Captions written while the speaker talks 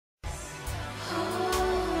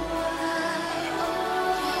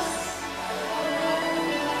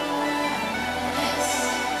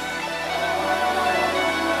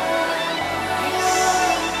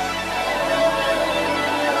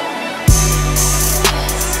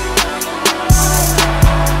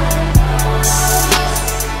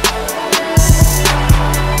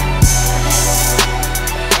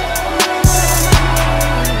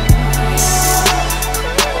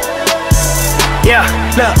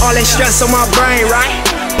Look, all that stress on my brain, right?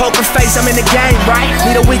 Poker face, I'm in the game, right?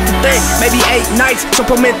 Need a week to think, maybe 8 nights. So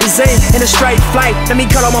promethazine in a straight flight. Let me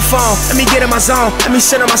cut on my phone, let me get in my zone. Let me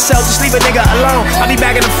sit on myself, just leave a nigga alone. I'll be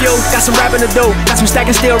back in a few, got some rapping to do. Got some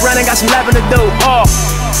stacking still running, got some lapping to do.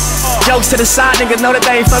 Jokes to the side, niggas know that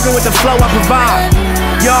they ain't fucking with the flow I provide.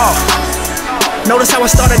 Y'all, notice how I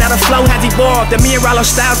started out a flow has evolved. And me and Rollo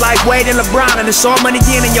styles like Wade and LeBron. And it's all money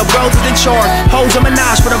in and your bros is in charge. Hoes a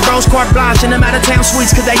menage for the bros carte blanche. And them out of town suites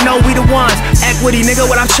cause they know we the ones. Equity, nigga,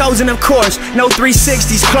 what I've chosen of course. No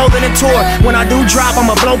 360s, clothing and tour. When I do drop,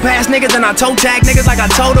 I'ma blow past niggas. And I toe tag niggas like I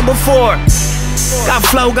told them before. Got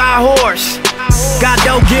flow, got horse. Got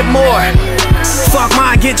dope, get more. Fuck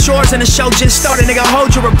mine, get yours. And the show just started, nigga,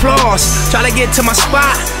 hold your applause. Try to get to my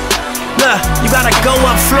spot. Look, you gotta go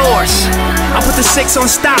up floors. I put the 6 on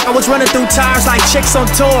stock. I was running through tires like chicks on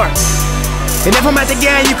tour. And if I'm at the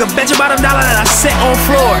game, you can bet your bottom dollar that I sit on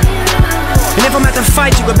floor. And if I'm at the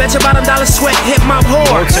fight, you can bet your bottom dollar sweat hit my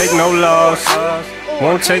whore. Won't take no loss,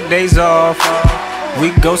 won't take days off.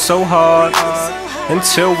 We go so hard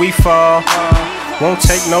until we fall. Won't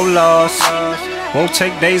take no loss, won't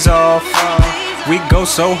take days off. We go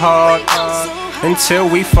so hard until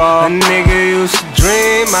we fall. A nigga used to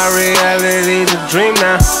dream, my reality's a dream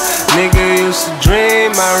now. Nigga used to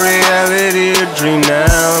dream, my reality a dream now.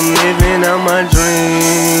 I'm living out my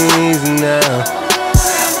dreams now.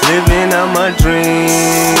 Living out my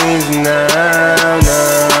dreams now,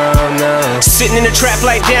 now. Sitting in the trap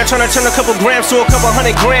like damn, trying to turn a couple grams to a couple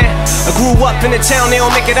 $100 grand. I grew up in the town, they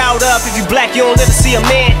don't make it out up. If you black, you don't live to see a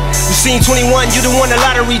man. You seen 21, you done won the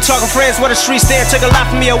lottery. Talking friends where the streets stand. Took a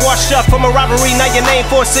lot from me, I washed up from a robbery. Now your name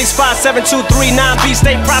 4657239 B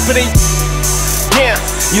State property. Yeah,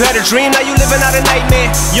 you had a dream, now you living out a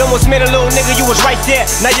nightmare. You almost made a little nigga, you was right there.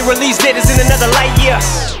 Now your release date is in another light year.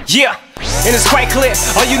 Yeah, and it's quite clear,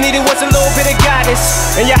 all you needed was a little bit of guidance.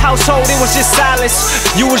 In your household, it was just silence.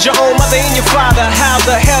 You was your own mother and your father. How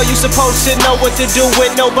the hell you supposed to know what to do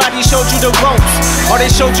when nobody showed you the ropes? All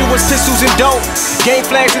they showed you was pistols and dope. Game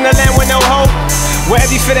flags in the land with no hope. Where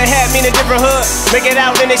every fit a hat mean a different hood. Make it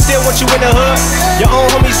out and they still want you in the hood. Your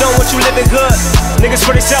own homies don't want you living good. Niggas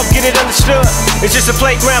for themselves, get it understood. It's just a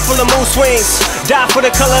playground full of mood swings. Die for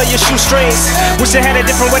the color of your shoestrings. Wish I had a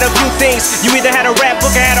different way to view things. You either had a rap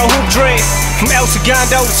book or had a hoop dream. From El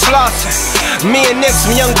Segundo to Slauson, me and Nick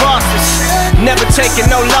some young bosses. Never taking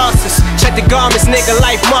no losses. Check the garments, nigga,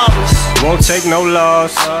 life marvelous. Won't take no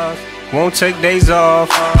loss, won't take days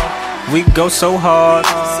off. We go so hard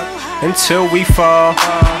until we fall.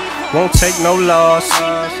 Won't take no loss,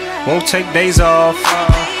 won't take days off.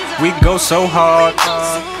 We go so hard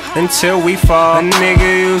until we fall. A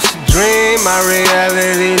nigga used to dream, my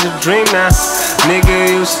reality's a dream now.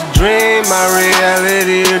 Nigga used to dream, my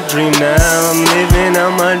reality a dream now. I'm living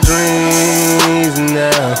out my dreams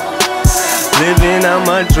now. Living out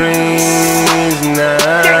my dreams now,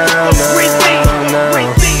 now.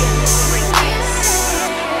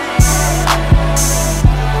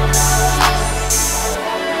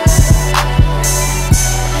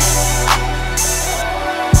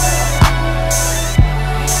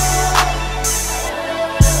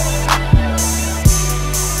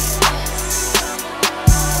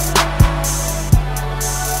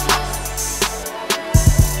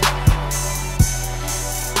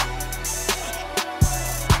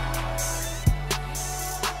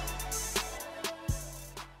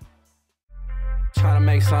 Tryna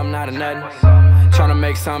make something out of nothing. Tryna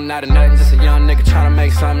make something out of nothing. Just a young nigga tryna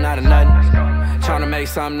make something out of nothing. Tryna make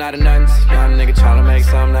something out of nothing. Just a young nigga tryna make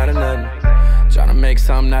something out of nothing. Tryna make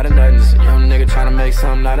something out of nothing. Just a young nigga tryna make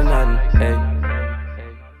something out of nothing. Hey.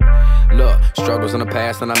 Look, struggles in the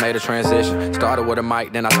past, then I made a transition. Started with a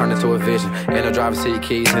mic, then I turned into a vision. In the driver's seat,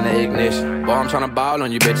 keys in the ignition. Boy, I'm tryna ball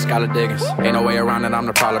on you, bitch, Skylar Diggins. Ain't no way around it, I'm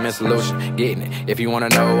the problem and solution. Getting it, if you wanna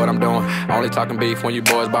know what I'm doing. Only talking beef when you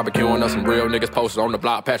boys barbecuing. Or some real niggas posted on the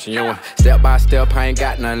block, patching you in. Step by step, I ain't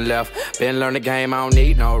got nothing left. Been learning the game, I don't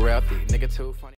need no rep. Nigga too funny.